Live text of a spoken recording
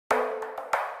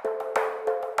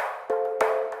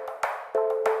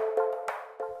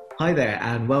Hi there,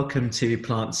 and welcome to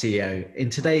Plant CEO. In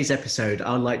today's episode,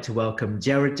 I'd like to welcome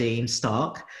Geraldine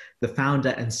Stark, the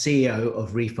founder and CEO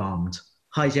of Refarm'd.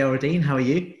 Hi, Geraldine, how are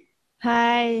you?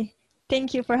 Hi,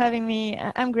 thank you for having me.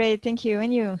 I'm great, thank you.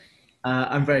 And you?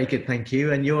 I'm very good, thank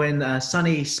you. And you're in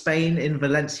sunny Spain in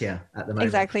Valencia at the moment.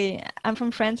 Exactly. I'm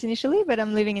from France initially, but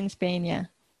I'm living in Spain, yeah.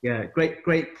 Yeah,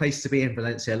 great place to be in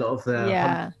Valencia. A lot of the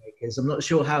Yeah. holidaymakers. I'm not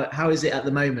sure how is it at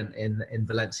the moment in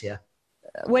Valencia.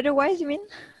 Weather-wise, you mean?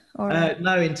 Or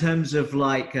No, in terms of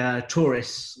like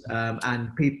tourists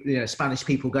and people, Spanish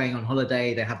people going on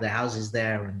holiday, they have their houses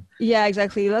there, and yeah,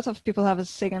 exactly. Lots of people have a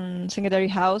secondary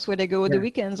house where they go the yeah,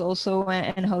 weekends also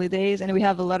and holidays. And we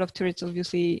have a lot of tourists,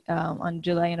 obviously, on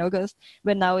July and August.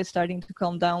 But now it's starting to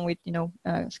calm down with,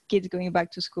 kids going back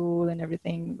to school and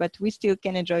everything. But we still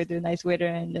can enjoy the nice weather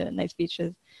and the nice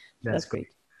beaches. So that's that's great.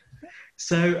 great.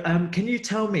 So, can you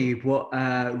tell me what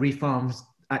Refarms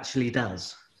actually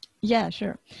does? Yeah,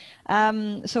 sure.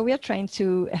 So we are trying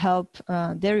to help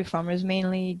dairy farmers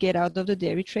mainly get out of the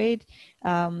dairy trade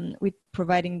with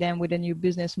providing them with a new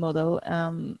business model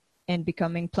and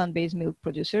becoming plant-based milk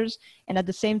producers, and at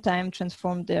the same time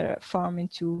transform their farm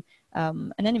into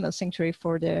an animal sanctuary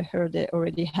for the herd they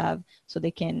already have, so they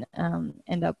can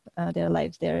end up their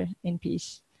lives there in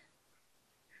peace.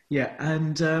 Yeah,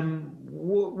 and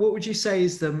what would you say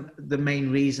is the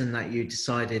main reason that you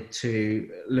decided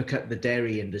to look at the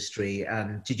dairy industry?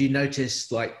 And did you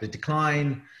notice like the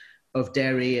decline of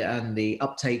dairy and the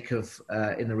uptake of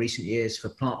in the recent years for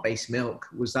plant-based milk?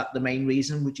 Was that the main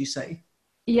reason, would you say?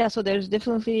 Yeah, so there's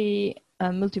definitely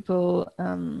multiple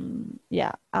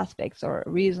aspects or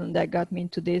reason that got me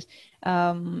into this.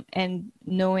 And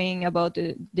knowing about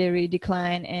the dairy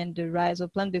decline and the rise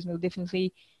of plant-based milk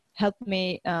definitely helped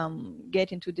me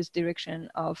get into this direction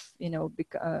of,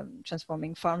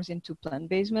 transforming farms into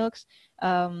plant-based milks.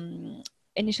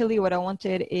 Initially, what I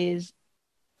wanted is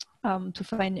to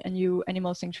find a new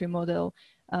animal sanctuary model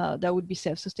that would be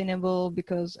self-sustainable,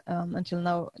 because until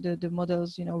now the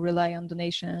models rely on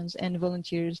donations and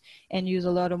volunteers and use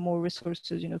a lot of more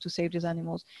resources to save these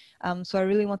animals. So I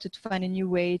really wanted to find a new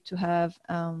way to have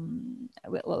a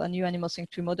new animal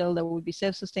sanctuary model that would be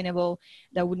self-sustainable,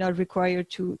 that would not require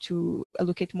to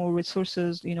allocate more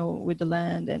resources with the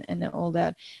land and all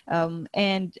that,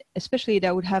 and especially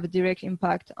that would have a direct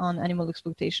impact on animal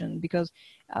exploitation, because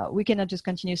we cannot just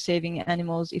continue saving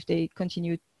animals if they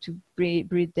continue to breed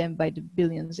them by the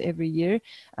billions every year.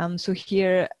 So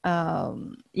here,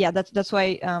 that's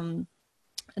why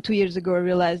 2 years ago I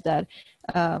realized that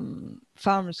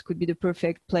farms could be the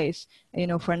perfect place,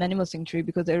 for an animal sanctuary,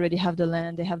 because they already have the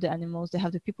land, they have the animals, they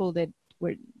have the people that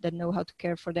know how to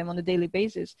care for them on a daily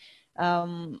basis.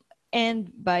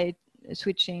 And by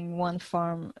switching one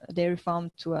dairy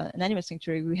farm to an animal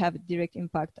sanctuary, we have a direct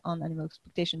impact on animal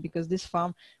exploitation, because this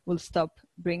farm will stop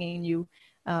bringing new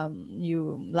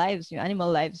lives, new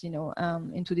animal lives,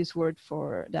 into this world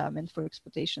that are meant for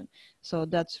exploitation. So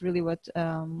that's really what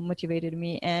motivated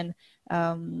me. And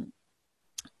so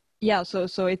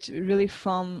it's really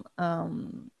from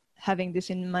having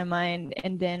this in my mind,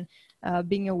 and then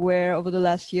being aware over the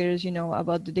last years,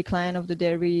 about the decline of the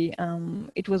dairy.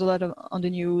 It was a lot on the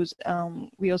news.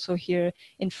 We also hear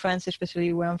in France,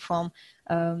 especially where I'm from,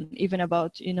 even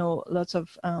about, lots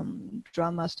of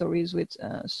drama stories with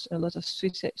a lot of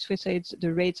suicides.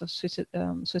 The rates of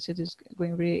suicide is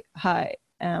going really high.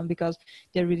 Because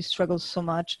they really struggle so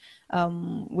much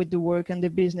with the work and the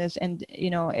business, and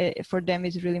for them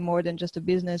it's really more than just a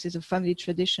business; it's a family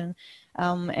tradition,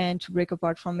 and to break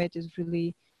apart from it is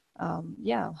really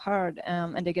hard,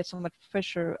 and they get so much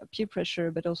pressure, peer pressure,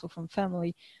 but also from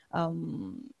family.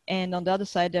 And on the other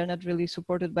side, they're not really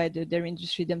supported by the dairy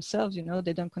industry themselves.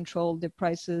 They don't control the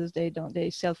prices. They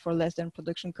sell for less than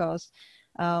production costs.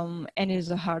 And it's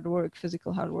a hard work,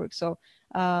 physical hard work. So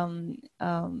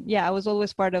I was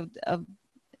always part of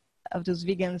those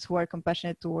vegans who are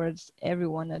compassionate towards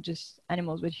everyone, not just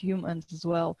animals, but humans as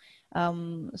well.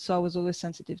 So I was always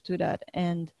sensitive to that.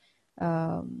 And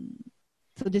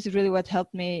so this is really what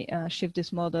helped me shift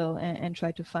this model and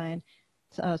try to find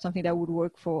something that would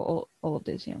work for all of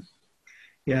this.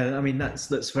 Yeah, I mean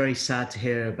that's very sad to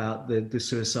hear about the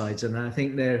suicides, and I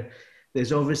think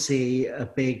there's obviously a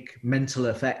big mental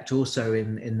effect also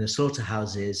in the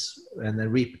slaughterhouses and the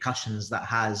repercussions that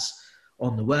has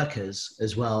on the workers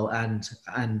as well, and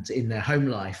in their home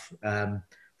life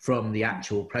from the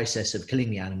actual process of killing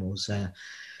the animals.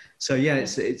 So yeah,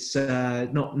 it's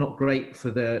not great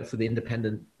for the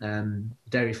independent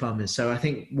dairy farmers. So I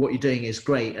think what you're doing is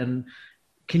great. And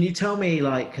can you tell me,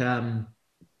 like,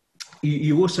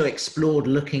 you also explored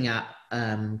looking at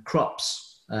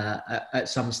crops at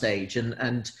some stage.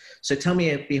 And so tell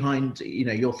me behind,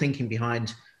 your thinking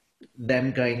behind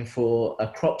them going for a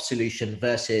crop solution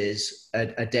versus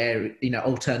a dairy,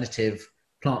 alternative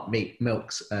plant meat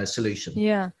milks solution.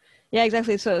 Yeah,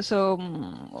 exactly. So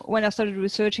when I started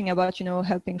researching about,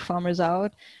 helping farmers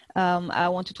out, I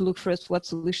wanted to look first what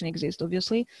solution exists,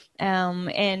 obviously.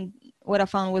 And what I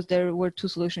found was there were two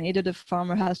solutions. Either the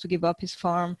farmer has to give up his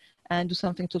farm and do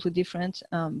something totally different.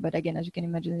 But again, as you can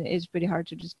imagine, it's pretty hard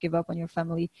to just give up on your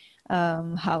family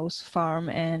house, farm,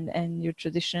 and your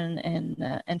tradition,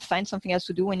 and find something else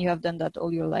to do when you have done that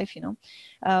all your life,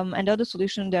 And the other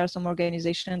solution, there are some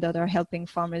organizations that are helping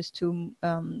farmers to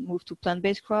move to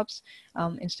plant-based crops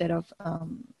instead of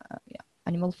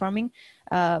animal farming.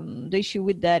 The issue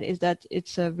with that is that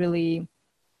it's a really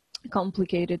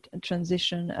complicated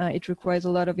transition. It requires a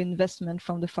lot of investment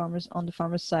from the farmers on the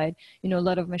farmer's side, a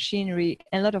lot of machinery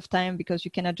and a lot of time, because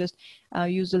you cannot just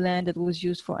use the land that was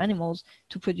used for animals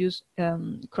to produce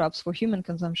crops for human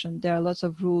consumption. There are lots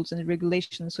of rules and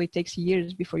regulations, so it takes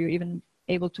years before you're even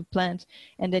able to plant,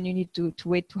 and then you need to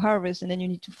wait to harvest, and then you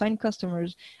need to find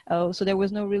customers. So there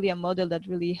was no really a model that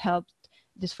really helped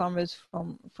these farmers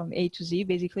from A to Z,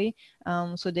 basically.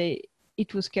 So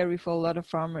it was scary for a lot of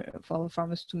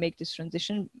farmers to make this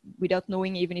transition without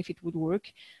knowing even if it would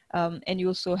work. And you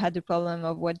also had the problem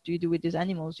of what do you do with these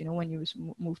animals, when you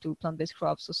move to plant-based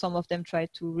crops. So some of them try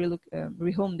to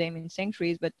rehome them in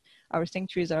sanctuaries, but our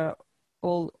sanctuaries are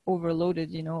all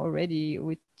overloaded, already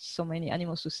with so many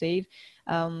animals to save.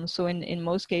 So in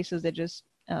most cases, they just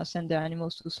send their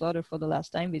animals to slaughter for the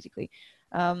last time, basically.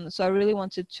 So I really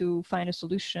wanted to find a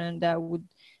solution that would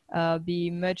be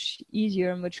much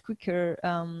easier, much quicker,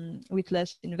 with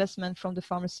less investment from the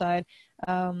farmer side,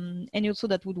 and also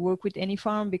that would work with any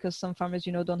farm, because some farmers,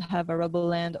 don't have arable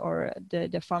land, or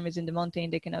the farm is in the mountain,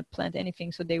 they cannot plant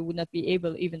anything, so they would not be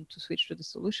able even to switch to the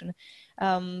solution.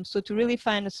 So to really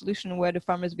find a solution where the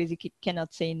farmers basically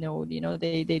cannot say no,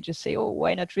 they just say, oh,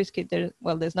 why not risk it?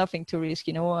 There's nothing to risk,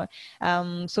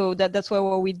 so that's why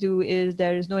what we do is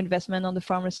there is no investment on the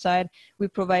farmer side. We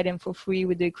provide them for free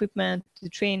with the equipment, the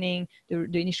training,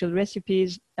 the initial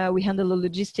recipes. We handle the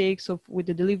logistics with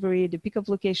the delivery, the pickup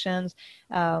locations,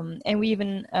 and we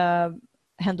even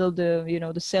handle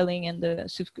the selling and the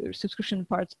subscription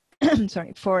parts.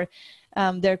 Sorry, for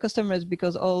their customers,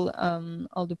 because all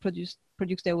the produce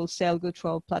they will sell go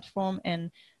through our platform, and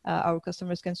our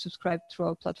customers can subscribe through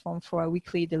our platform for a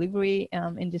weekly delivery.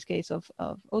 In this case of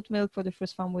oat milk for the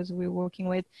first farmers we're working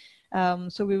with.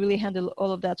 So we really handle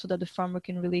all of that so that the farmer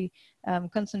can really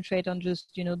concentrate on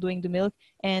just doing the milk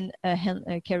and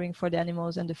caring for the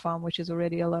animals and the farm, which is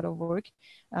already a lot of work.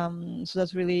 So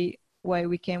that's really why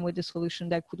we came with the solution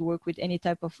that could work with any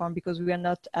type of farm, because we are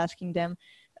not asking them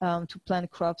to plant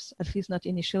crops, at least not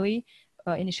initially.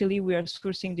 Initially, we are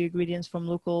sourcing the ingredients from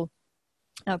local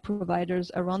providers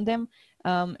around them,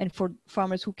 and for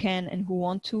farmers who can and who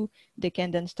want to, they can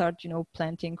then start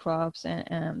planting crops,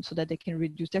 and so that they can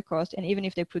reduce their cost, and even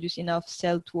if they produce enough,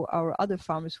 sell to our other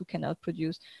farmers who cannot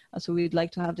produce. So we'd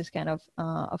like to have this kind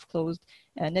of closed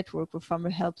network where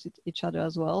farmer helps each other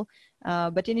as well,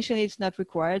 but initially it's not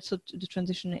required, so the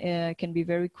transition can be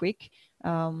very quick,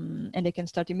 and they can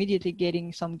start immediately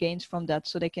getting some gains from that,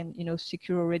 so they can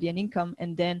secure already an income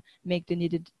and then make the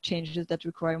needed changes that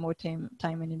require more time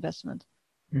and investment.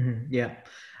 Mm-hmm. Yeah,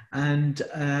 and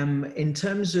in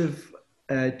terms of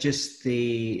just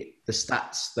the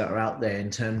stats that are out there in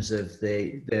terms of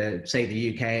the say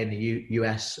the UK and the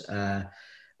US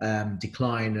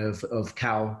decline of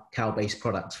cow-based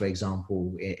products, for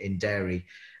example, in dairy.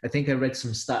 I think I read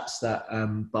some stats that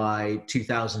by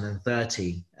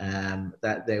 2030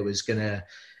 that there was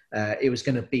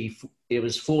it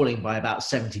was falling by about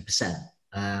 70%.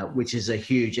 Which is a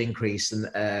huge increase, and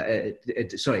a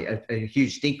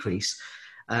huge decrease.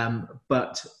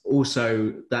 But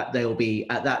also that they'll be,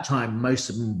 at that time, most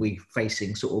of them will be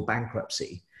facing sort of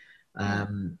bankruptcy.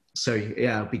 So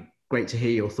yeah, it'd be great to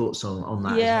hear your thoughts on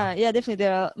that. Yeah, yeah, definitely.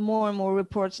 There are more and more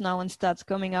reports now and stats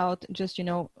coming out, just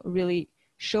really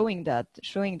showing that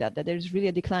there's really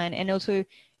a decline, and also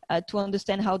to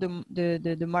understand how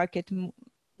the market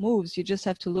moves, you just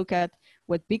have to look at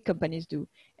what big companies do.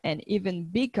 And even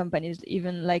big companies,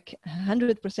 even like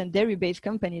 100% dairy-based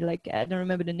company, like I don't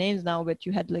remember the names now, but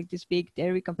you had like these big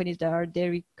dairy companies that are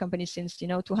dairy companies since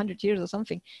 200 years or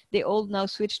something. They all now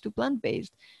switch to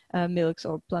plant-based milks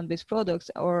or plant-based products,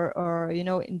 or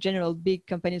in general, big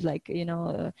companies like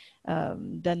Danone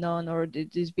or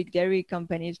these big dairy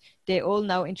companies. They all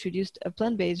now introduced a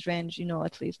plant-based range,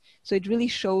 at least. So it really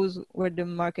shows where the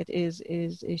market is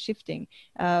shifting.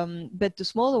 But the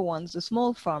smaller ones, the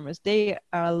small farmers, they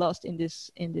are lost in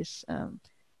this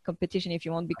competition, if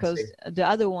you want, because the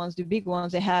other ones, the big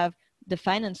ones, they have the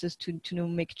finances to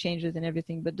make changes and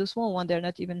everything, but the small one, they're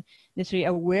not even necessarily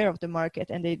aware of the market,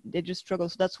 and they just struggle.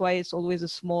 So that's why it's always a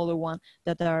smaller one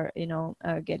that are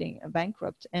getting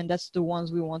bankrupt, and that's the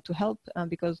ones we want to help,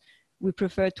 because we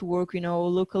prefer to work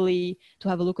locally, to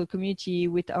have a local community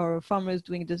with our farmers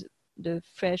doing the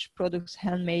fresh products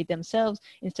handmade themselves,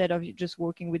 instead of just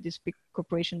working with this big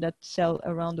corporation that sell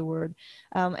around the world.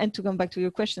 And to come back to your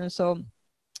question, so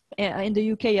in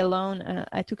the UK alone,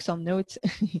 I took some notes,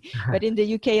 but in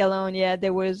the UK alone, yeah,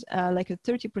 there was like a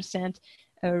 30%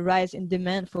 rise in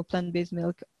demand for plant-based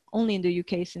milk only in the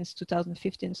UK since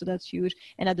 2015. So that's huge.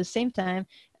 And at the same time,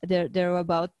 there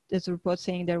were there's a report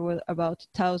saying there were about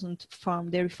 1,000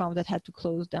 dairy farms that had to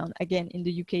close down. Again, in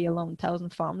the UK alone,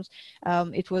 1,000 farms.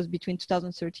 It was between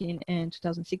 2013 and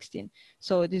 2016.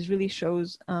 So this really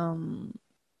shows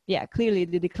clearly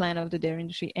the decline of the dairy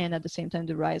industry, and at the same time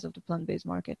the rise of the plant-based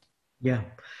market. Yeah.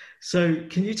 So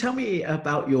can you tell me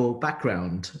about your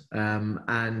background,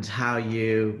 and how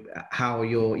your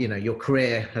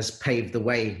career has paved the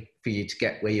way for you to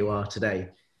get where you are today?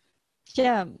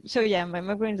 Yeah. So yeah, my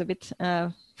background is a bit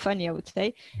funny, I would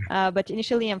say. But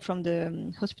initially I'm from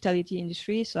the hospitality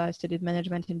industry. So I studied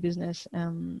management and business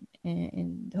in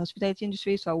the hospitality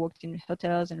industry. So I worked in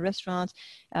hotels and restaurants.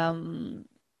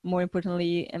 More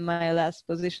importantly, in my last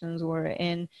positions were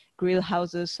in grill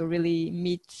houses, so really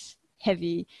meat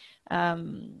heavy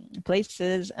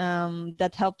places.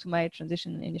 That helped my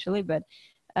transition initially, but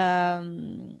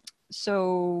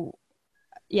so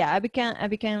yeah, I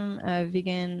became a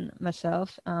vegan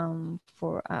myself. I'm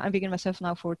vegan myself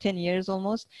now for 10 years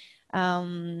almost.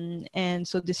 And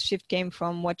so this shift came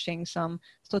from watching some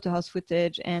slaughterhouse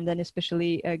footage, and then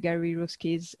especially Gary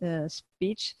Ruski's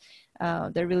speech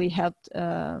that really helped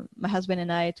my husband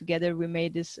and I together. We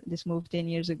made this move 10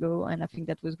 years ago, and I think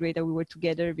that was great that we were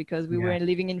together, because we were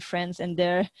living in France, and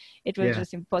there it was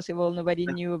just impossible. Nobody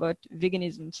knew about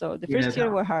veganism, so the first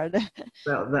year were hard.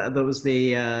 that was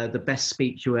the best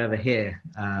speech you ever hear.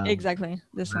 Exactly,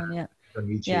 this one, yeah. On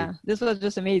YouTube. Yeah, this was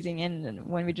just amazing, and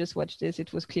when we just watched this,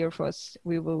 it was clear for us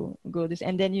we will go this.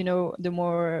 And then the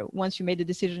more, once you made the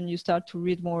decision, you start to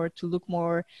read more, to look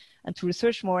more, and to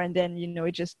research more, and then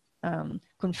it just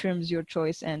confirms your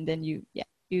choice, and then you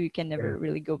can never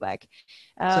really go back.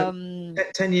 So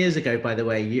 10 years ago, by the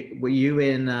way, were you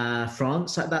in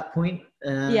France at that point?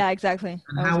 Yeah, exactly.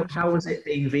 And how was it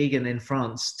being vegan in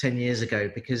France 10 years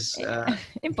ago? Because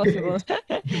impossible.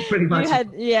 Pretty much.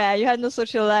 You had no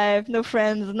social life, no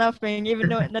friends, nothing, even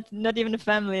not even a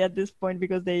family at this point,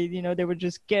 because they were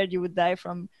just scared you would die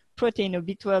from protein or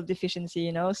B12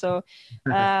 deficiency, So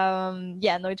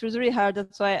it was really hard.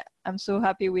 That's why I'm so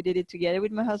happy we did it together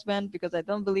with my husband, because I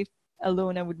don't believe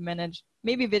alone I would manage.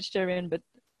 Maybe vegetarian, but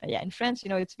in France,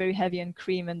 it's very heavy on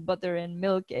cream and butter and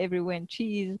milk everywhere, and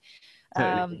cheese.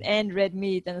 Totally. And red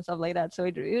meat and stuff like that. So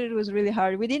it was really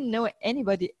hard. We didn't know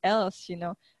anybody else,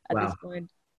 at this point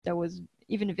that was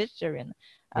even vegetarian.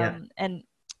 And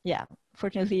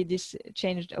fortunately this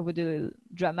changed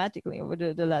dramatically over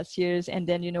the last years. And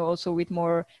then, also we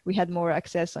had more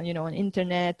access on, on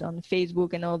internet, on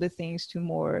Facebook and all the things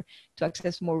to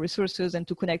access more resources and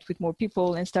to connect with more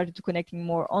people, and started to connecting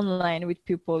more online with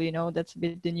people, that's a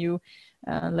bit the new,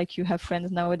 like you have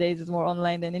friends nowadays, it's more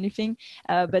online than anything.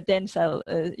 But then,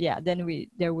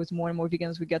 there was more and more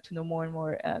vegans. We got to know more and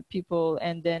more people.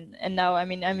 And now,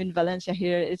 I'm in Valencia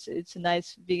here. It's a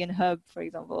nice vegan hub, for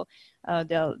example.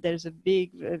 There's a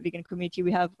big vegan community.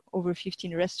 We have over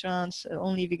 15 restaurants,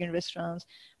 only vegan restaurants.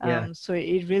 So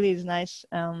it really is nice.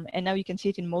 And now you can see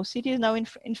it in most cities. Now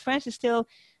in France, it's still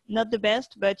not the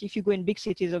best, but if you go in big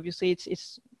cities, obviously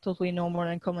it's totally normal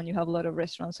and common. You have a lot of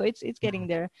restaurants, so it's getting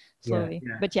there slowly.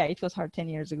 But it was hard 10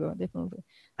 years ago, definitely.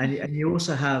 And you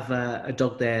also have a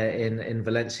dog there in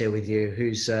Valencia with you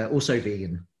who's also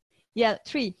vegan. Yeah,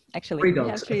 3 actually. 3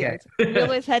 dogs. We have 3 dogs. We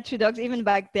always had 3 dogs, even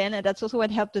back then, and that's also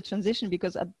what helped the transition,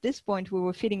 because at this point we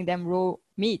were feeding them raw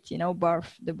meat, the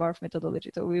barf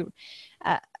methodology. So we were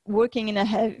working in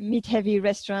a meat-heavy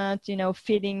restaurant,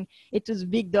 feeding. It was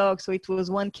big dogs, so it was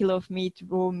 1 kilo of meat,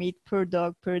 raw meat per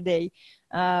dog per day.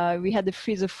 We had the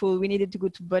freezer full. We needed to go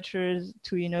to butchers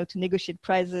to negotiate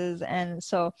prices, and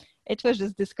so it was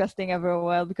just disgusting after a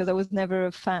while, because I was never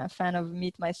a fan of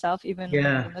meat myself, even when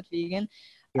I'm not vegan.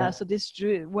 So this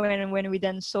drew, when we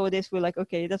then saw this, we're like,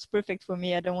 okay, that's perfect for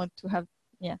me. I don't want to have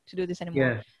to do this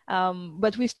anymore.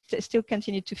 But we still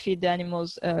continued to feed the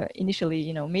animals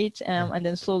initially, meat, and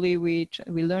then slowly we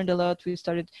learned a lot. We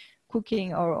started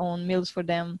cooking our own meals for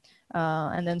them,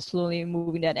 and then slowly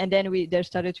moving that. And then there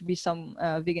started to be some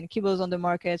vegan kibbles on the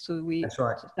market, so we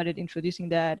started introducing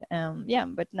that.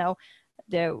 But now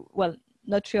they're, well,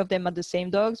 not 3 of them are the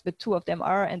same dogs, but 2 of them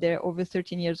are, and they're over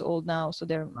 13 years old now. So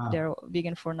Wow. they're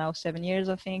vegan for now 7 years,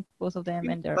 I think, both of them,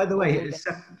 and they're By the way, old. it's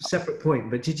a separate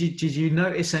point, but did you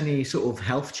notice any sort of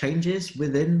health changes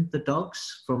within the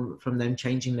dogs from them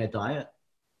changing their diet?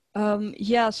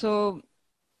 Yeah, so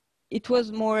it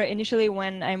was more initially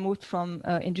when I moved from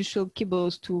industrial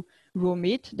kibbles to raw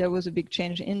meat. There was a big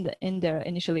change in there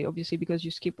initially, obviously, because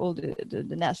you skip all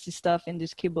the nasty stuff in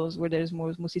these kibbles where there's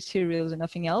mostly cereals and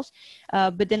nothing else.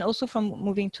 But then also from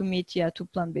moving to meat, yeah, to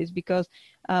plant-based, because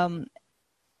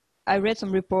I read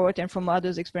some report and from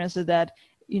others' experiences that,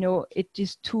 you know, it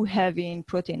is too heavy in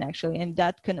protein actually, and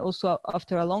that can also,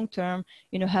 after a long term,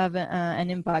 you know, have an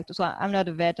impact. So I'm not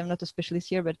a vet, I'm not a specialist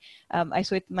here, but I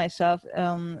saw it myself.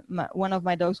 One of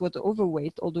my dogs was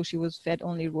overweight, although she was fed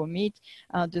only raw meat.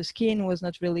 The skin was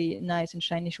not really nice and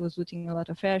shiny. She was losing a lot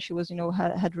of hair. She was, you know,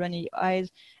 had runny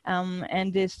eyes,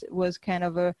 and this was kind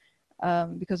of a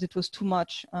because it was too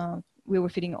much. We were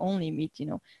feeding only meat, you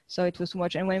know, so it was too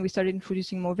much. And when we started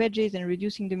introducing more veggies and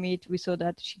reducing the meat, we saw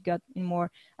that she got in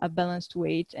more balanced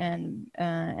weight and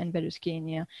better skin.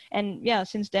 Yeah, and yeah,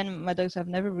 since then my dogs have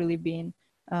never really been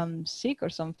sick or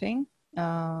something.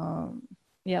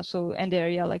 Yeah, so, and they're,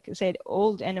 yeah, like I said,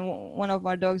 old. And one of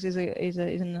our dogs is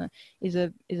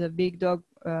a big dog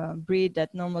breed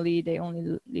that normally they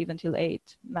only live until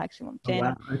 8, maximum 10. Oh,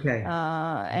 wow. Okay.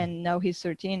 And now he's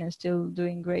 13 and still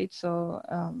doing great. So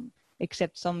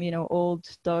except some, you know, old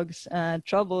dogs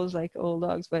troubles like old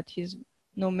dogs, but he's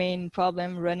no main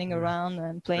problem running around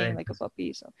and playing like a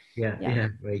puppy. So yeah,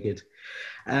 very good.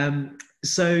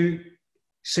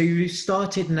 So you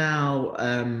started now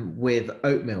with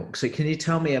oat milk. So can you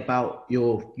tell me about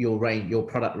your range, your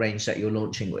product range that you're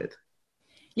launching with?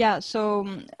 Yeah,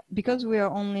 so because we are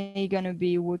only going to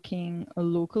be working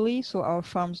locally, so our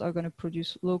farms are going to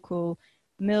produce local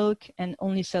milk and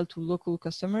only sell to local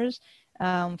customers.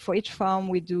 For each farm,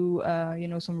 we do, you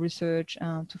know, some research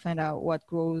to find out what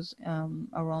grows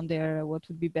around there, what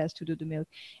would be best to do the milk.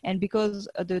 And because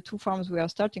the 2 farms we are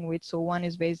starting with, so one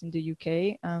is based in the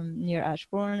UK near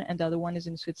Ashbourne, and the other one is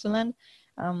in Switzerland.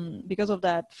 Because of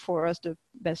that, for us, the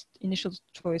best initial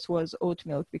choice was oat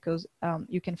milk, because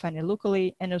you can find it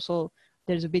locally, and also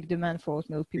there's a big demand for oat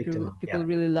milk. People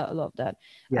really love that.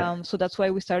 Yeah. So that's why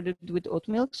we started with oat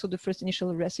milk. So the first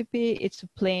initial recipe, it's a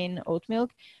plain oat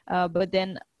milk, but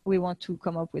then we want to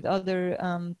come up with other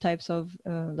types of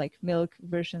like milk,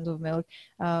 versions of milk,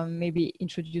 maybe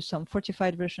introduce some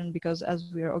fortified version, because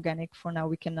as we are organic for now,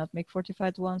 we cannot make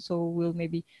fortified ones. So we'll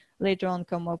maybe later on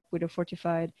come up with a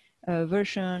fortified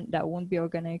version that won't be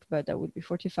organic, but that would be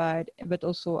fortified, but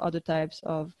also other types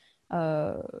of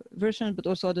version, but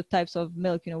also other types of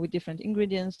milk, you know, with different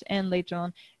ingredients. And later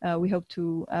on, we hope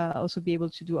to also be able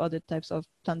to do other types of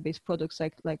plant-based products,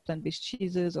 like plant-based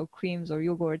cheeses or creams or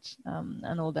yogurts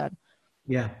and all that.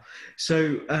 Yeah.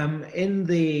 So in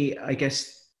the, I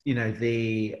guess, you know,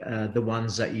 the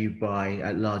ones that you buy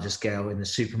at larger scale in the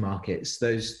supermarkets,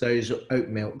 those oat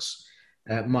milks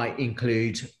might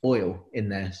include oil in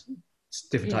there,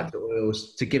 different types of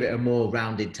oils to give it a more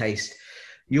rounded taste.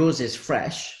 Yours is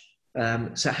fresh.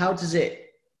 So how does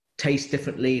it taste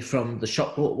differently from the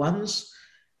shop bought ones?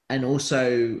 And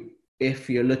also, if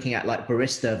you're looking at like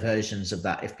barista versions of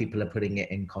that, if people are putting it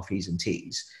in coffees and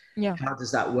teas, how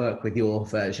does that work with your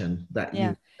version that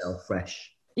you sell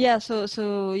fresh? Yeah,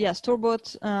 so yeah,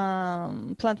 store-bought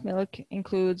plant milk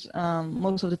includes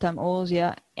most of the time oils,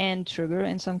 and sugar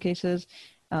in some cases,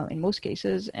 in most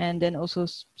cases, and then also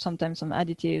sometimes some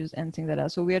additives and things like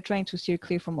that. So we are trying to steer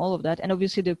clear from all of that. And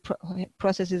obviously the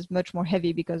process is much more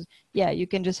heavy because, you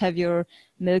can just have your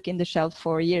milk in the shelf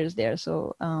for years there.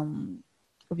 So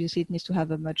obviously it needs to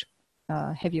have a much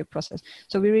heavier process.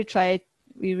 So we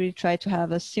really try to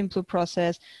have a simpler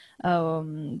process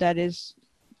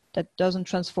that doesn't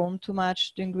transform too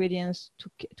much the ingredients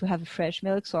to have fresh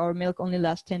milk. So our milk only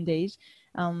lasts 10 days.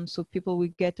 So people will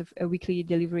get a weekly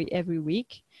delivery every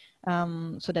week,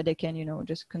 so that they can,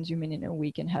 just consume it in a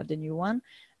week and have the new one.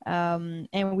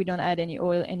 And we don't add any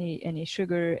oil, any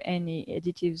sugar, any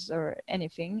additives or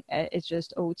anything. It's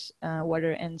just oats,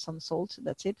 water, and some salt.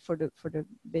 That's it for the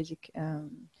basic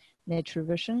nature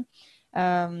version.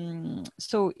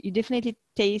 So you definitely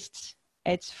taste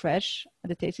it's fresh.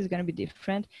 The taste is going to be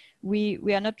different. We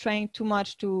are not trying too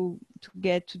much to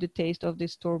get to the taste of the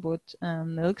store-bought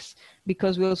milks,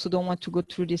 because we also don't want to go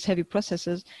through these heavy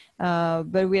processes.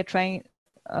 But we are trying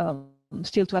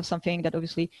still to have something that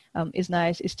obviously is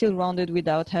nice, is still rounded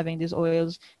without having these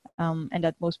oils, and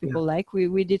that most people like.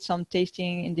 We did some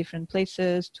tasting in different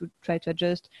places to try to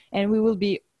adjust, and we will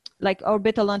be like, our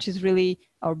beta launch is really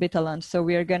our beta launch. So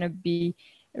we are going to be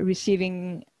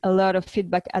receiving a lot of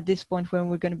feedback at this point when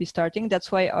we're going to be starting.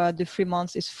 That's why the 3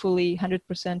 months is fully 100%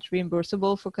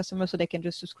 reimbursable for customers, so they can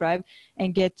just subscribe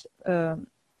and get a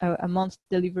month's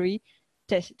delivery,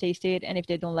 taste it, and if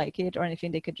they don't like it or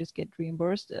anything, they could just get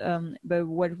reimbursed. But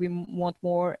what we want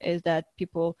more is that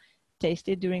people taste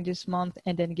it during this month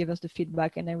and then give us the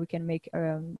feedback, and then we can make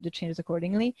the changes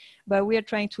accordingly. But we are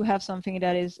trying to have something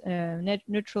that is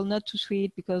neutral, not too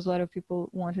sweet, because a lot of people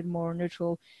wanted more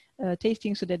neutral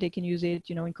tasting so that they can use it,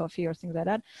 in coffee or things like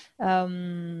that.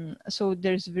 So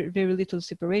there's very little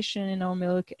separation in our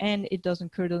milk, and it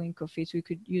doesn't curdle in coffee. So you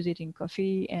could use it in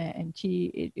coffee and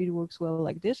tea. It works well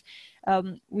like this.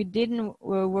 We didn't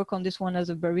work on this one as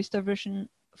a barista version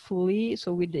fully,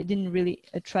 so we didn't really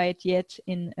try it yet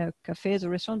in cafes or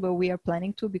restaurants, but we are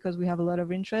planning to, because we have a lot of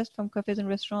interest from cafes and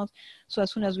restaurants. So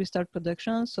as soon as we start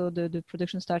production, so the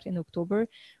production starts in October,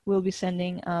 we'll be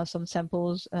sending some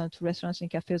samples to restaurants and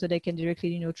cafes so they can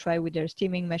directly try with their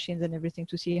steaming machines and everything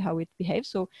to see how it behaves.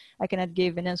 So I cannot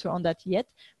give an answer on that yet,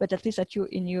 but at least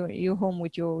in your home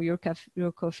with your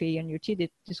coffee and your tea,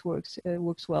 this works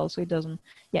well. So it doesn't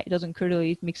curdle,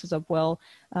 it mixes up well,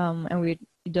 and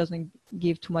it doesn't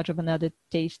give too much of another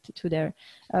taste to there.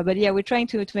 But yeah, we're trying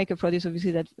to make a product obviously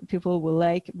that people will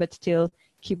like, but still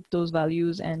keep those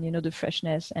values and the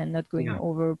freshness, and not going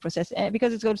over processed,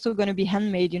 because it's also going to be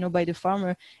handmade by the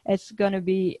farmer. It's going to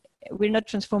be, we're not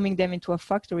transforming them into a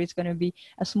factory. It's going to be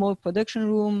a small production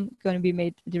room, going to be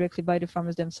made directly by the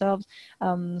farmers themselves.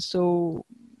 So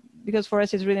because for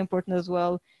us it's really important as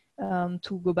well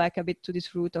to go back a bit to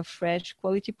this route of fresh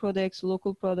quality products,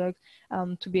 local products,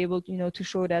 to be able to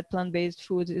show that plant-based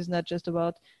food is not just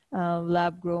about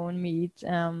lab-grown meat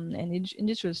and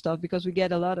industrial stuff, because we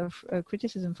get a lot of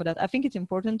criticism for that. I think it's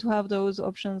important to have those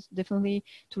options, definitely,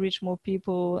 to reach more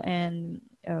people, and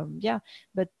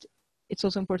but it's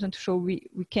also important to show we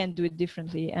can do it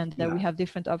differently, and that we have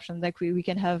different options. Like we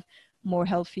can have more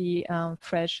healthy,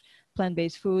 fresh,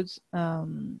 plant-based foods,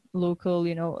 local,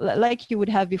 like you would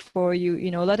have before.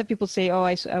 A lot of people say, oh,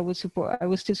 I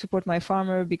will still support my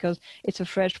farmer because it's a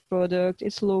fresh product,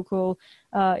 it's local,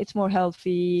 it's more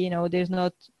healthy,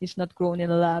 it's not grown in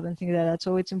a lab and things like that.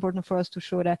 So it's important for us to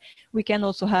show that we can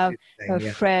also have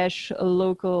fresh,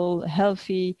 local,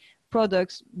 healthy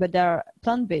products, but they're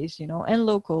plant-based, and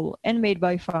local and made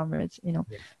by farmers,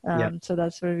 so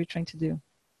that's what we're trying to do.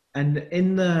 And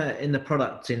in the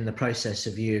product, in the process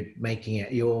of you making it,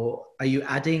 are you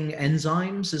adding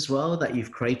enzymes as well that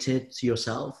you've created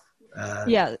yourself?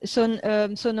 It's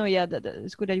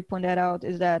good that you point that out,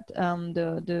 is that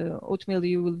the oatmeal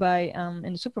you will buy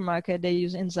in the supermarket, they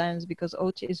use enzymes because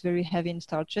oat is very heavy in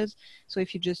starches. So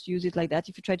if you just use it like that,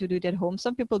 if you try to do it at home,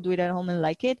 some people do it at home and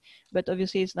like it, but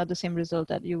obviously it's not the same result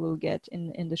that you will get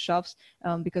in the shops,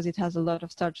 because it has a lot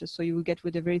of starches. So you will get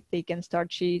with a very thick and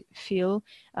starchy feel,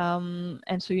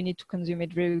 and so you need to consume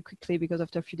it very quickly, because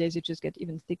after a few days it just gets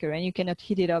even thicker, and you cannot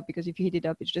heat it up, because if you heat it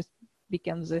up, it just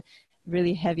becomes a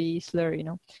really heavy slur,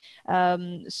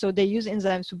 so they use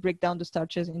enzymes to break down the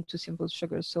starches into simple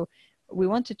sugars. So we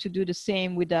wanted to do the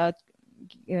same without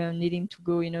needing to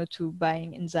go to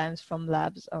buying enzymes from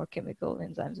labs, or chemical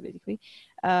enzymes basically,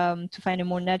 to find a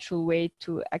more natural way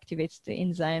to activate the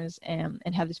enzymes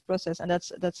and have this process. And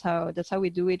that's how we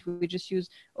do it. We just use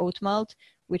oat malt,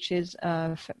 which is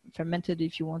fermented,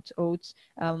 if you want, oats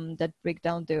that break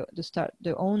down their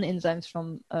own enzymes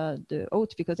from the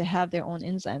oat, because they have their own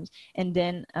enzymes. And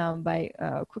then by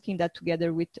cooking that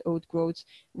together with oat groats,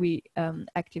 we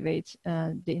activate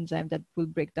the enzyme that will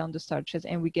break down the starches,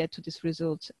 and we get to this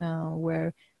result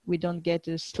where we don't get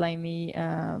a slimy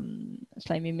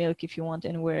milk, if you want,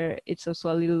 and where it's also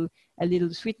a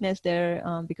little sweetness there,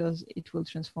 because it will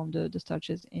transform the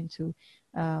starches into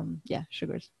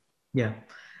sugars. Yeah.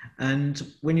 And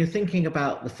when you're thinking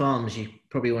about the farms, you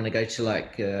probably want to go to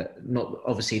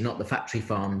not the factory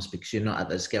farms, because you're not at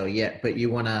that scale yet, but you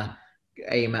want to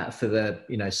aim at for the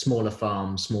smaller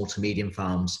farms, small to medium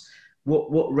farms.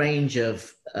 What range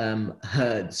of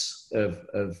herds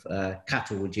of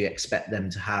cattle would you expect them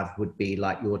to have, would be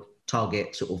like your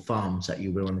target sort of farms that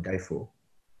you would want to go for?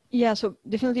 Yeah, so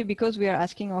definitely, because we are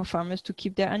asking our farmers to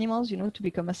keep their animals, to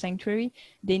become a sanctuary,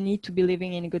 they need to be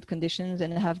living in good conditions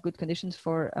and have good conditions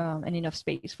for and enough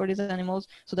space for these animals.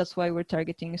 So that's why we're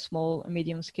targeting small,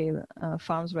 medium scale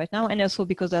farms right now. And also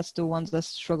because that's the ones that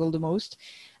struggle the most,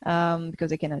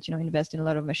 because they cannot, invest in a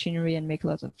lot of machinery and make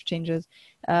lots of changes.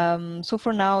 So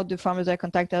for now, the farmers that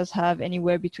contact us have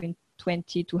anywhere between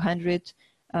 20 to 100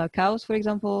 cows, for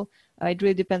example. It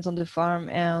really depends on the farm,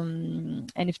 and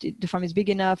if the farm is big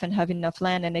enough and have enough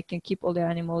land and they can keep all their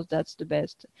animals, that's the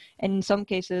best. And in some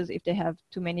cases, if they have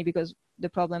too many, because the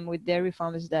problem with dairy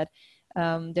farm is that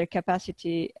their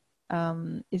capacity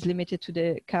is limited to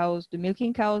the cows, the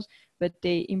milking cows, but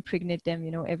they impregnate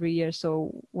them, every year.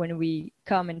 So when we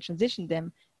come and transition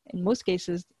them, in most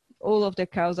cases, all of the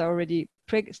cows are already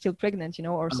still pregnant,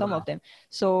 or some of them.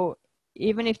 So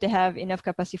even if they have enough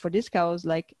capacity for these cows,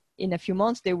 like in a few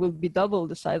months, they will be double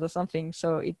the size or something.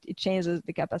 So it changes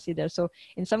the capacity there. So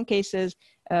in some cases,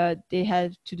 they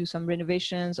had to do some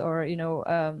renovations or,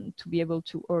 to be able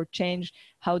to, or change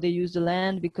how they use the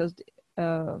land, because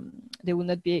they will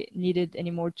not be needed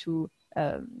anymore to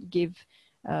give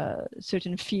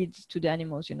certain feeds to the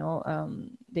animals.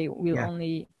 They will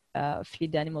only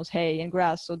feed the animals hay and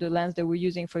grass. So the lands that we're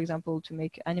using, for example, to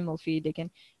make animal feed, they can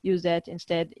use that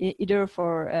instead, either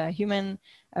for human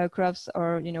crops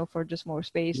or for just more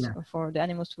space for the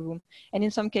animals to roam. And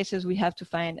in some cases, we have to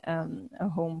find a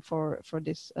home for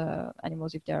these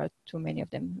animals if there are too many of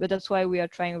them. But that's why we are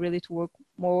trying really to work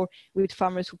more with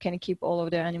farmers who can keep all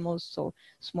of their animals, so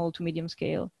small to medium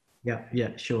scale.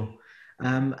 Yeah, sure.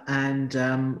 And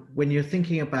when you're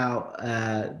thinking about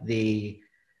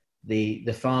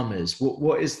the farmers,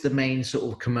 what is the main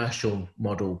sort of commercial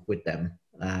model with them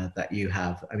that you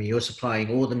have? I mean, you're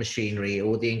supplying all the machinery,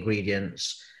 all the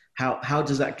ingredients. How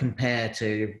does that compare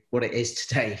to what it is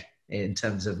today in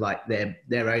terms of like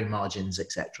their own margins,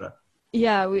 etc.?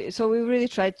 Yeah, so we really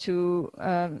try to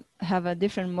have a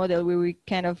different model where we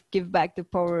kind of give back the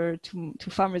power to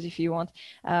farmers, if you want,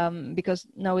 because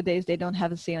nowadays they don't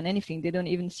have a say on anything. They don't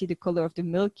even see the color of the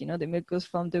milk. The milk goes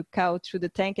from the cow through the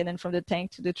tank and then from the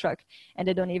tank to the truck, and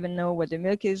they don't even know what the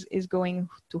milk is going,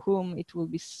 to whom it will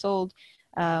be sold,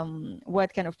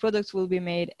 what kind of products will be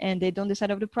made, and they don't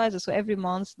decide of the prices. So every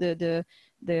month the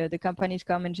companies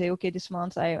come and say, okay, this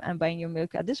month I'm buying your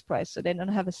milk at this price. So they don't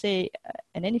have a say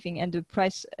in anything, and the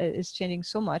price is changing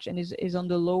so much and is on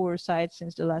the lower side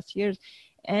since the last years.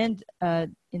 And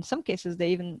in some cases,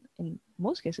 they even, in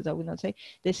most cases, I would not say,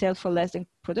 they sell for less than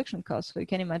production costs. So you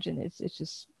can imagine it's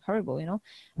just horrible,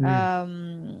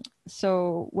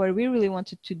 So what we really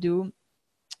wanted to do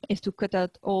is to cut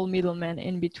out all middlemen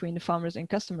in between the farmers and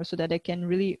customers, so that they can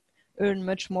really earn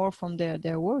much more from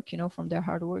their work, from their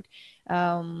hard work.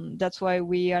 That's why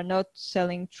we are not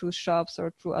selling through shops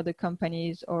or through other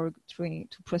companies or to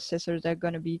processors that are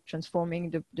going to be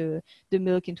transforming the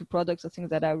milk into products or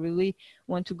things that I really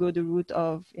want to go the route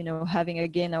of, having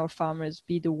again our farmers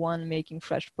be the one making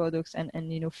fresh products and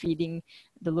feeding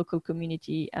the local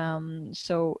community.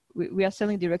 So we are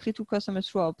selling directly to customers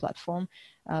through our platform,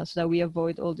 so that we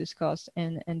avoid all these costs,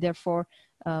 and therefore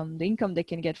the income they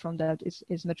can get from that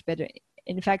is much better.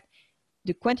 In fact,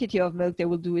 the quantity of milk they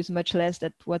will do is much less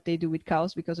than what they do with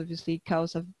cows, because obviously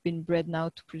cows have been bred now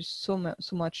to produce so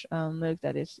much milk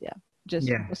that is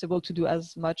impossible to do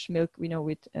as much milk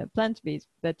with plant-based.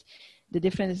 But the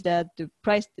difference is that the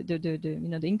price,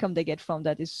 the income they get from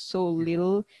that is so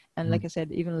little, and like I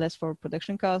said, even less for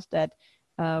production costs, that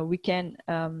we can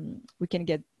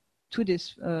get to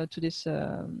this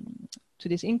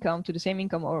income, to the same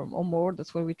income or more.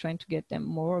 That's why we're trying to get them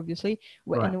more, obviously.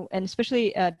 Right. And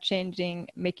especially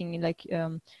making like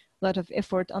a lot of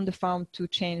effort on the farm to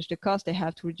change the cost. They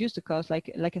have to reduce the cost,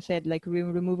 like I said, like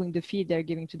removing the feed they're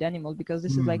giving to the animal, because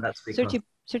this is like 30%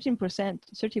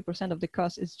 of the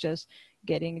cost is just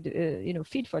getting the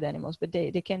feed for the animals. But they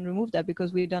can remove that,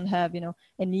 because we don't have a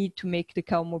need to make the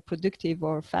cow more productive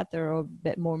or fatter or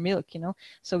more milk,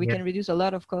 so we can reduce a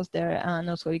lot of cost there, and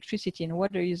also electricity and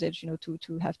water usage,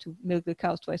 to have to milk the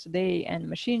cows twice a day, and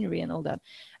machinery and all that.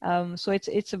 So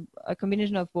it's a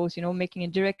combination of both, making a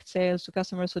direct sales to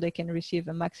customers so they can receive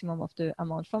a maximum of the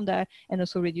amount from that, and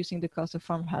also reducing the cost the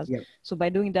farm has. So by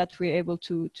doing that, we're able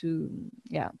to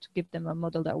give them a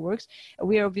model that works.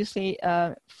 We are obviously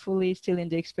fully still in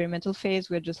the experimental phase.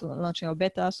 We're just launching our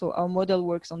beta, so our model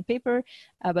works on paper,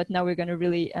 but now we're going to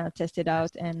really test it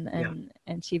out and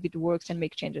see if it works, and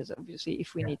make changes, obviously,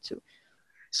 if we need to.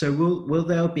 So will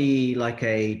there be like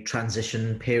a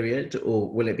transition period, or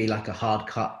will it be like a hard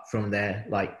cut from their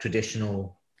like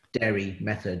traditional dairy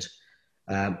method,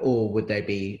 or would there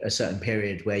be a certain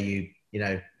period where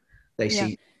they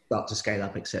start to scale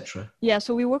up, etc.? Yeah,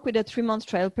 so we work with a 3-month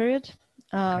trial period.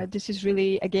 This is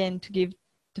really, again, to give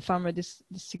the farmer this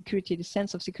security, this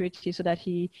sense of security, so that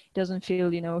he doesn't feel,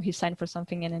 he signed for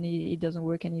something and then it doesn't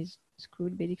work and he's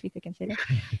screwed, basically, if I can say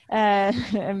that.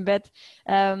 But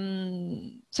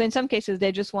so in some cases,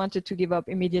 they just wanted to give up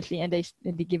immediately, and they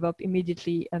give up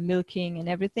immediately milking and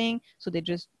everything. So they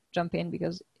just jump in,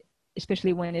 because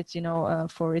especially when it's,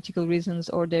 for ethical reasons,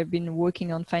 or they've been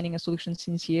working on finding a solution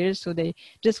since years. So they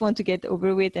just want to get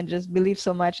over with and just believe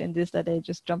so much in this that they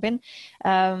just jump in.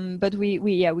 But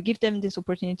we give them this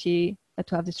opportunity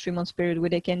to have this 3 months period where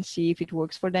they can see if it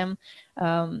works for them.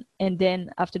 And then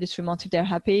after this 3 months, if they're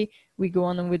happy, we go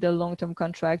on with a long-term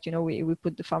contract. You know, we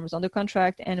put the farmers under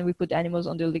contract and we put animals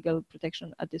under legal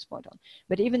protection at this point on.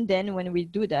 But even then, when we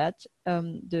do that,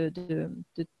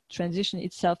 the transition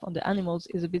itself on the animals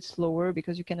is a bit slower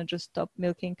because you cannot just stop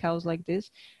milking cows like this.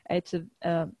 It's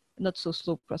a not so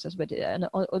slow process, but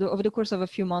over the course of a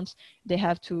few months, they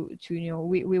have to you know,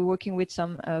 we're working with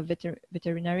some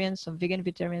veterinarians, some vegan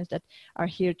veterinarians that are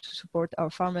here to support our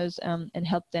farmers and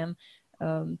help them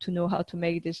to know how to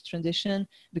make this transition,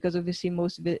 because obviously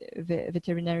most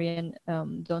veterinarian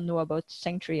don't know about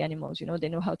sanctuary animals. You know, they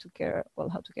know how to care,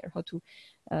 how to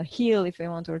heal if they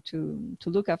want, or to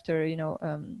look after, you know,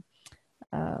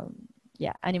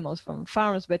 yeah, animals from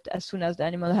farms. But as soon as the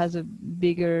animal has a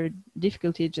bigger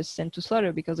difficulty, it's just sent to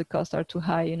slaughter because the costs are too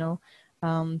high, you know,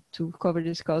 to cover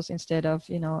this cost instead of,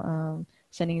 you know,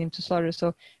 sending them to slaughter.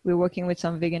 So we're working with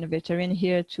some vegan veterinarian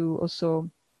here to also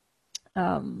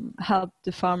help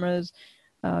the farmers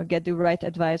get the right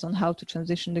advice on how to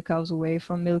transition the cows away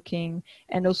from milking.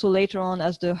 And also later on,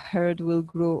 as the herd will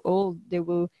grow old, there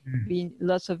will be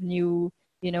lots of new,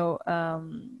 you know,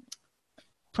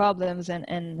 problems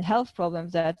and health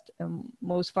problems that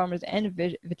most farmers and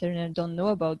veterinarians don't know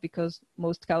about, because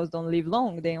most cows don't live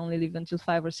long. They only live until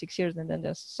 5 or 6 years and then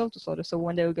they're sold to slaughter. So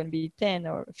when they're going to be 10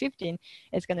 or 15,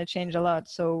 it's going to change a lot.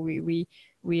 So we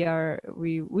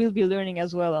will be learning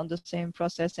as well on the same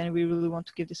process, and we really want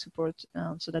to give the support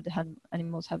so that the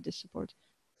animals have this support.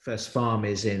 First farm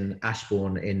is in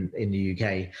Ashbourne in the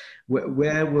UK.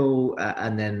 Where will,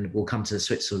 and then we'll come to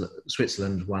the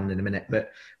Switzerland one in a minute, but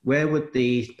where would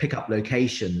the pickup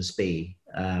locations be?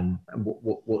 And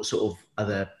what sort of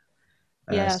other?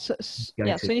 So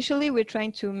initially we're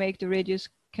trying to make the radius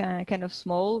kind of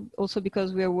small, also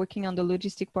because we are working on the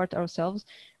logistic part ourselves.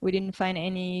 We didn't find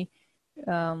any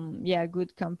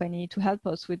good company to help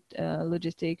us with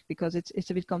logistics, because it's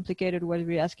a bit complicated what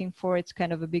we're asking for. It's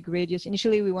kind of a big radius.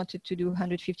 Initially we wanted to do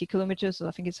 150 kilometers, so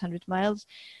I think it's 100 miles,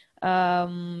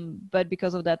 but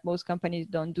because of that, most companies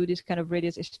don't do this kind of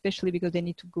radius, especially because they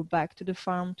need to go back to the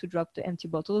farm to drop the empty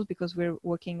bottles, because we're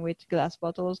working with glass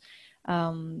bottles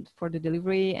for the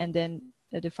delivery, and then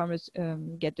the farmers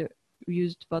get the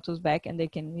used bottles back and they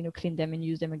can, you know, clean them and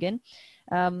use them again.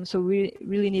 So we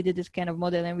really needed this kind of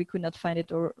model, and we could not find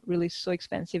it, or really so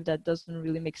expensive that doesn't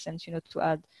really make sense, you know, to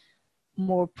add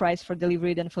more price for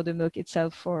delivery than for the milk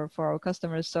itself for our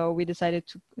customers. So we decided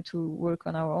to work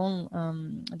on our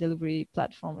own delivery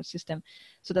platform or system.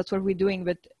 So that's what we're doing.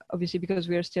 But obviously, because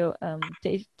we are still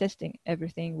testing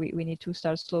everything, we need to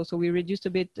start slow. So we reduced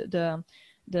a bit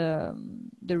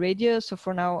the radius. So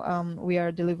for now, we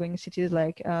are delivering cities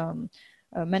like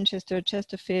Manchester,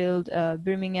 Chesterfield,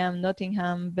 Birmingham,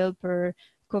 Nottingham, Belper,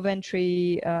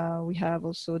 Coventry. We have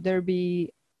also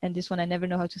Derby, and this one I never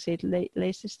know how to say it.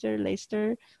 Leicester,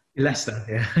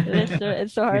 yeah. Leicester,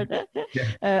 it's so hard. Yeah.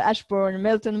 Ashbourne,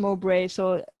 Melton, Mowbray.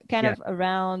 So kind of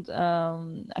around.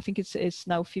 I think it's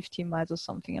now 15 miles or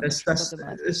something. I'm not sure about the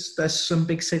miles. There's some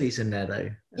big cities in there though.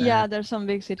 Yeah, there's some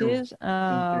big cities.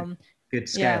 Good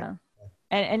scale. Yeah.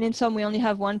 And in some we only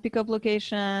have one pickup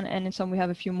location, and in some we have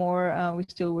a few more. We're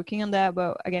still working on that,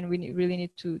 but again, we really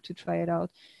need to try it out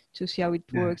to see how it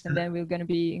works, and then we're going to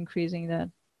be increasing that.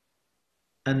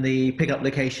 And the pickup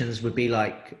locations would be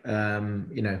like,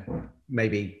 you know,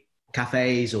 maybe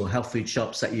cafes or health food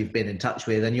shops that you've been in touch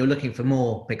with, and you're looking for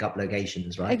more pickup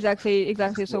locations, right? Exactly.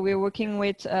 So we're working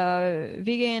with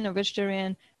vegan or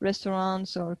vegetarian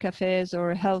restaurants or cafes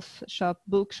or health shop,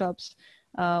 bulk shops.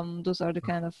 Those are the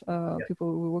kind of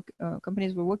people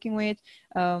companies we're working with.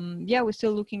 We're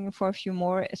still looking for a few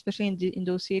more, especially in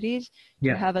those cities.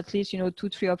 To have at least, you know,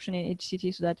 2-3 options in each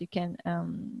city, so that you can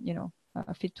you know,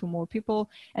 fit to more people.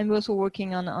 And we're also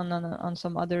working on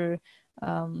some other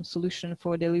solution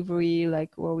for delivery,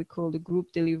 like what we call the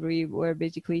group delivery, where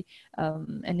basically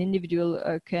an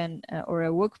individual can or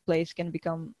a workplace can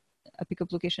become a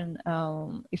pickup location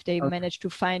if they manage to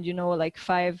find, you know, like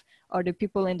 5 other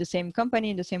people in the same company,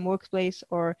 in the same workplace,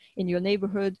 or in your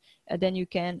neighborhood. Then you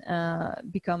can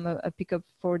become a pickup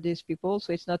for these people.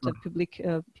 So it's not a public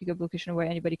pickup location where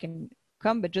anybody can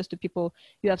come, but just the people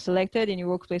you have selected in your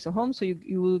workplace or home. So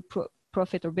you will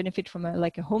profit or benefit from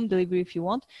like a home delivery if you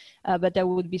want, but that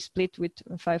would be split with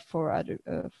 4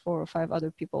 or 5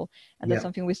 other people, and that's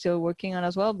something we're still working on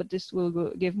as well. But this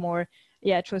will give more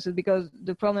choices, because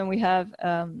the problem we have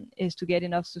is to get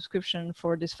enough subscription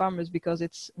for these farmers, because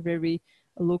it's very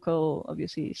local,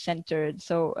 obviously centered,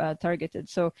 so targeted.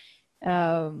 So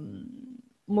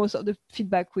most of the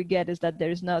feedback we get is that there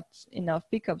is not enough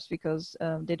pickups because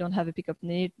they don't have a pickup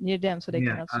near them, so they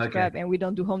cannot subscribe. And we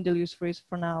don't do home deliveries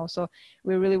for now. So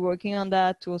we're really working on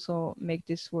that to also make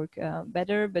this work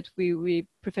better. But we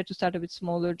prefer to start a bit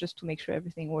smaller just to make sure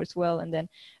everything works well, and then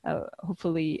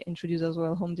hopefully introduce as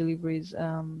well home deliveries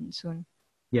soon.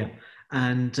 Yeah.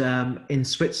 And in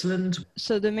Switzerland?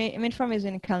 So the main farm is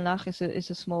in Kalnach. It's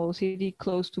a small city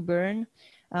close to Bern.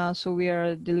 So we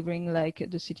are delivering like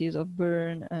the cities of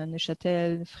Bern,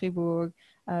 Neuchâtel, Fribourg,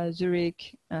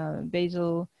 Zurich,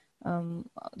 Basel,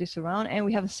 this around. And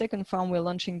we have a second farm we're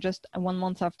launching just 1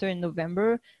 month after in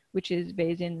November, which is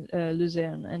based in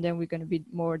Lucerne. And then we're going to be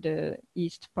more the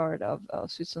east part of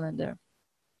Switzerland there.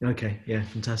 Okay, yeah,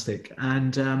 fantastic.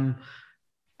 And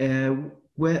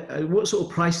what sort of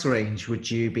price range would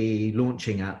you be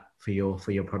launching at for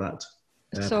your product?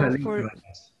 So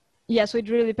so it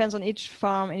really depends on each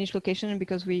farm and each location,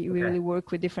 because we really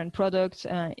work with different products,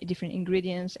 different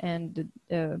ingredients, and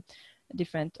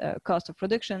different cost of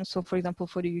production. So for example,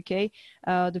 for the UK,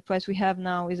 the price we have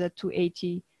now is at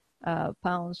 £280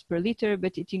 per liter,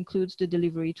 but it includes the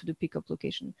delivery to the pickup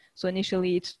location. So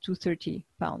initially it's £230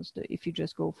 if you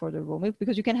just go for the raw milk,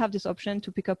 because you can have this option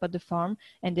to pick up at the farm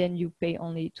and then you pay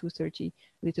only 230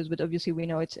 liters. But obviously we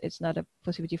know it's not a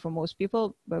possibility for most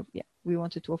people, but yeah, we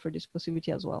wanted to offer this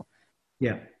possibility as well.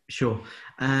 Yeah, sure.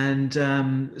 And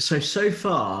so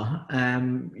far,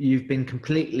 you've been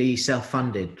completely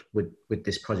self-funded with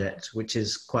this project, which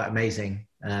is quite amazing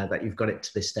that you've got it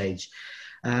to this stage.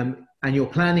 And you're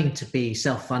planning to be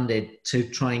self-funded to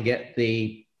try and get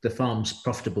the farms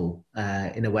profitable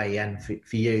in a way, and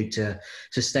for you to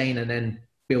sustain and then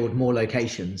build more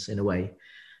locations in a way.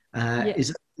 Are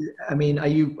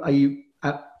you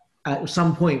at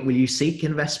some point, will you seek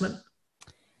investment?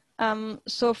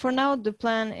 So for now, the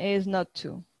plan is not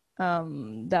to.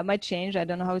 That might change. I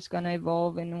don't know how it's going to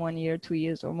evolve in 1 year, 2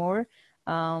 years or more.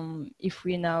 If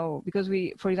we now, because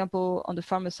for example, on the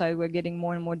farmer side, we're getting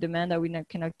more and more demand that we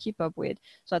cannot keep up with.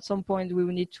 So at some point we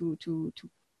will need to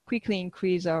quickly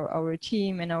increase our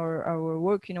team and our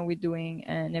work, we're doing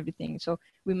and everything. So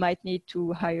we might need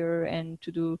to hire and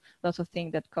to do lots of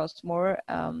things that cost more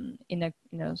in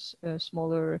a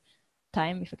smaller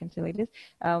time, if I can say like this.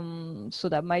 So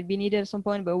that might be needed at some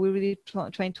point, but we're really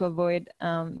trying to avoid,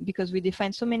 because we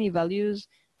define so many values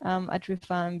at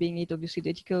Refarm'd, being it obviously the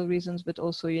ethical reasons, but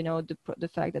also, the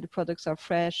fact that the products are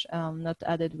fresh, not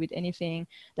added with anything,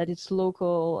 that it's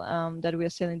local, that we are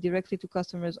selling directly to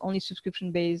customers, only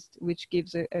subscription based, which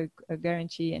gives a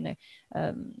guarantee and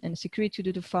a security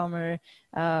to the farmer.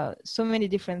 So many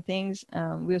different things.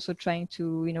 We're also trying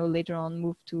to, later on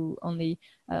move to only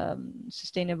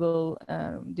sustainable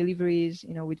deliveries,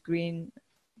 with green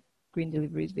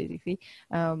deliveries, basically.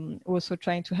 Also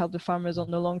trying to help the farmers on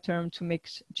the long term to make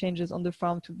changes on the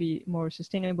farm to be more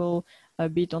sustainable, a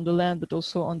bit on the land, but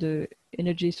also on the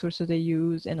energy sources they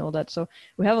use and all that. So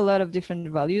we have a lot of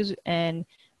different values, and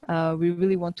we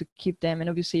really want to keep them. And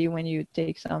obviously when you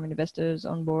take some investors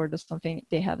on board or something,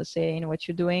 they have a say in what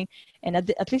you're doing. And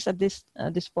at least at this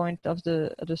point of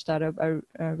the startup,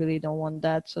 I really don't want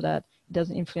that, so that it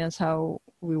doesn't influence how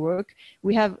we work.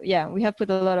 We have put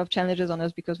a lot of challenges on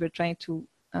us, because we're trying to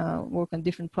work on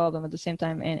different problems at the same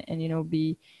time, and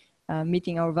be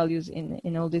meeting our values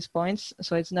in all these points.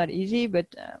 So it's not easy, but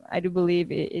I do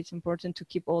believe it's important to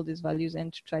keep all these values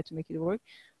and to try to make it work.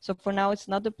 So for now, it's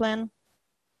not the plan.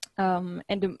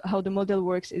 How the model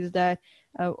works is that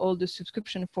all the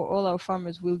subscription for all our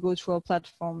farmers will go through our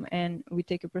platform, and we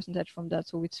take a percentage from that.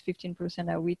 So it's 15%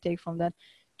 that we take from that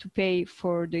to pay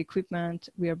for the equipment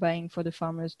we are buying for the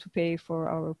farmers, to pay for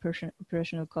our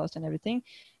operational cost and everything.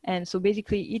 And so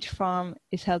basically each farm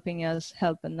is helping us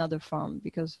help another farm,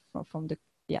 because from the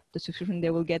subscription they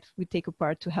will get, we take a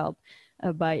part to help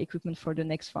buy equipment for the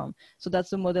next farm. So that's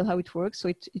the model, how it works. So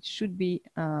it should be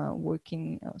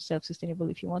working self-sustainable,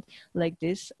 if you want, like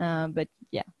this. But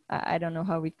yeah, I don't know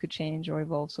how it could change or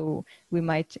evolve. So we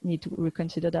might need to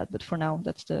reconsider that. But for now,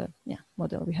 that's the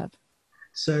model we have.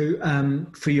 So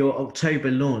for your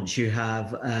October launch, you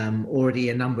have already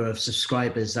a number of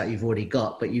subscribers that you've already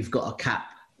got, but you've got a cap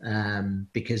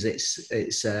because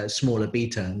it's a smaller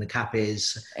beta, and the cap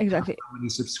is exactly how many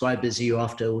subscribers are you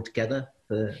after altogether?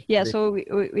 So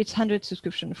it's 100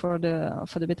 subscription for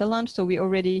the beta launch. So we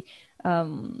already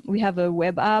we have a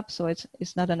web app, so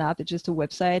it's not an app, it's just a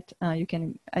website. You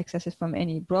can access it from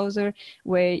any browser,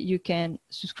 where you can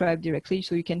subscribe directly.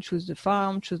 So you can choose the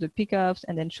farm, choose the pickups,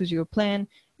 and then choose your plan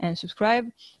and subscribe.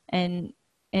 And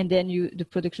and then the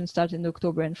production starts in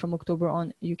October, and from October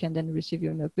on you can then receive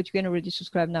your milk. But you can already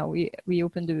subscribe now. We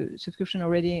opened the subscription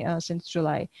already since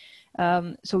July,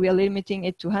 so we are limiting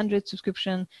it to 100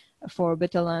 subscription for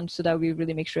beta launch, so that we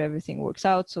really make sure everything works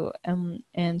out. So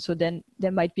and so then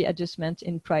there might be adjustment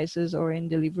in prices or in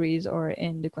deliveries or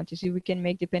in the quantity we can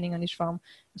make depending on each farm,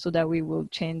 so that we will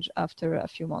change after a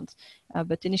few months.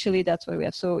 But initially that's what we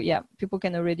have. So yeah, people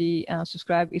can already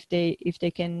subscribe if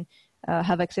they can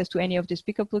have access to any of these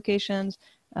pickup locations.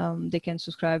 They can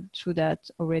subscribe through that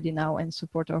already now and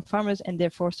support our farmers, and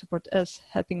therefore support us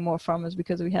helping more farmers,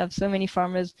 because we have so many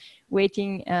farmers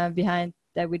waiting behind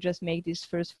that we just make these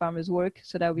first farmers work,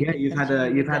 so that we can you've had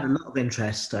a lot of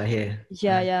interest, I hear.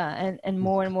 and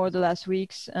more the last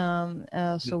weeks.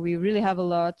 So we really have a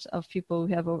lot of people.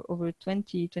 We have over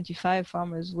 25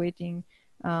 farmers waiting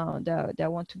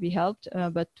that want to be helped,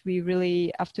 but we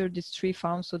really, after these 3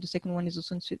 farms, so the second one is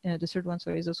also the third one,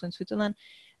 sorry, is also in Switzerland,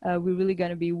 we're really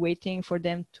going to be waiting for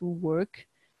them to work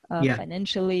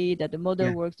financially, that the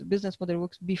model works, the business model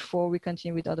works, before we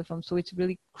continue with other farms. So it's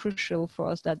really crucial for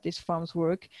us that these farms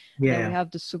work, that we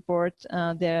have the support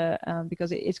there,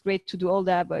 because it's great to do all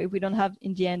that, but if we don't have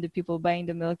in the end the people buying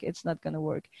the milk, it's not going to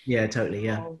work. Totally.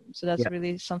 So that's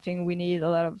really something we need a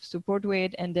lot of support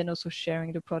with, and then also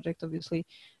sharing the project, obviously,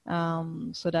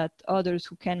 so that others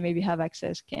who can maybe have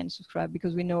access can subscribe,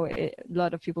 because we know a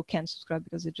lot of people can't subscribe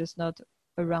because it's just not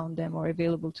around them or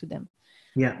available to them.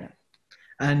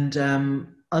 And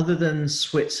other than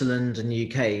Switzerland and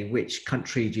UK, which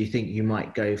country do you think you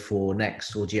might go for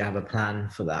next, or do you have a plan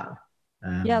for that?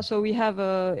 So we have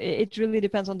it really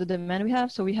depends on the demand we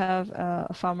have. So we have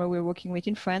a farmer we're working with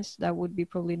in France. That would be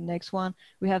probably the next one.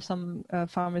 We have some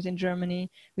farmers in Germany.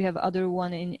 We have other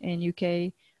one in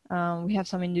UK. We have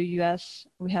some in the US.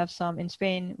 We have some in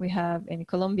Spain. We have in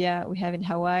Colombia. We have in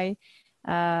Hawaii.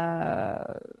 I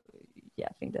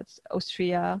think that's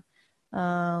Austria.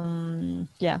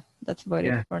 That's about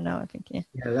it for now, I think.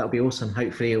 That'll be awesome.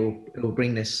 Hopefully it will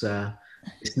bring this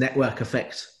this network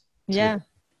effect.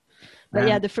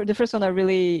 But the first one are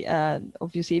really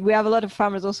obviously we have a lot of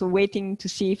farmers also waiting to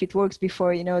see if it works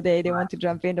before they want to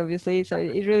jump in, obviously. So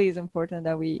it really is important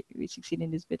that we succeed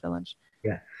in this beta launch.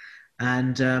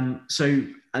 And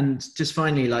just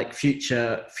finally, like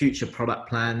future product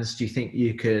plans, do you think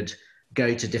you could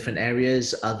go to different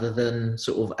areas other than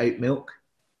sort of oat milk?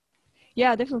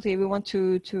 Yeah, definitely. We want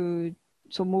to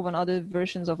move on other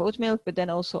versions of oat milk, but then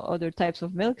also other types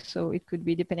of milk. So it could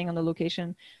be depending on the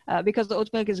location, because the oat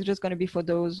milk is just going to be for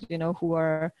those, who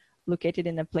are located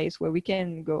in a place where we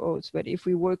can grow oats. But if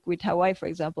we work with Hawaii, for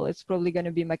example, it's probably going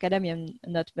to be macadamia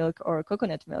nut milk or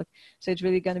coconut milk. So it's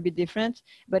really going to be different.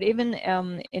 But even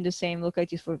in the same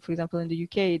localities, for example, in the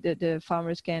UK, the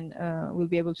farmers will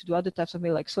be able to do other types of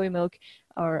milk, like soy milk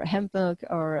or hemp milk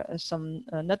or some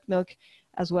nut milk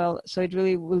as well. So it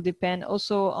really will depend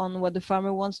also on what the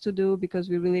farmer wants to do, because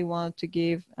we really want to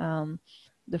give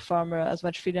the farmer as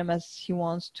much freedom as he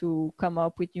wants to come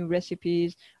up with new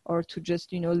recipes, or to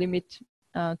just limit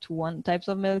to one types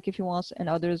of milk if he wants, and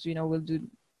others will do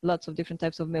lots of different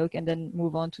types of milk and then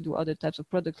move on to do other types of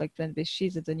products like plant-based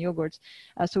cheeses and yogurts.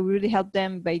 So we really help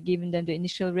them by giving them the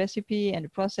initial recipe and the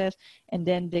process, and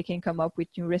then they can come up with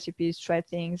new recipes, try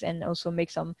things, and also make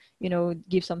some,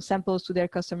 give some samples to their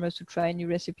customers to try new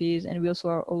recipes. And we also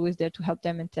are always there to help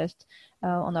them and test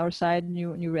on our side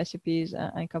new recipes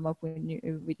and come up with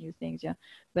new things.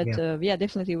 But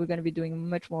definitely we're going to be doing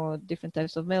much more different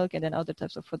types of milk and then other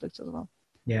types of products as well.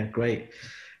 Great.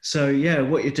 So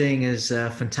what you're doing is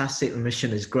fantastic. The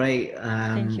mission is great.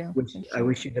 Thank you. I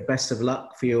wish you the best of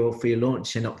luck for your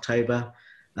launch in October.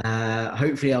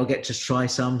 Hopefully I'll get to try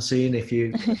some soon if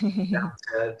you come down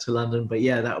to London. But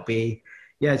that'll be,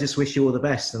 just wish you all the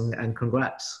best and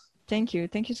congrats. Thank you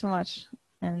so much,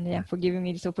 and for giving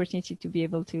me this opportunity to be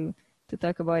able to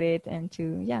talk about it and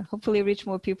to hopefully reach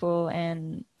more people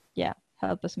and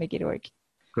help us make it work.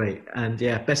 Great. And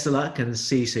best of luck and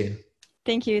see you soon.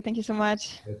 Thank you so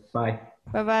much. Bye.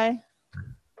 Bye.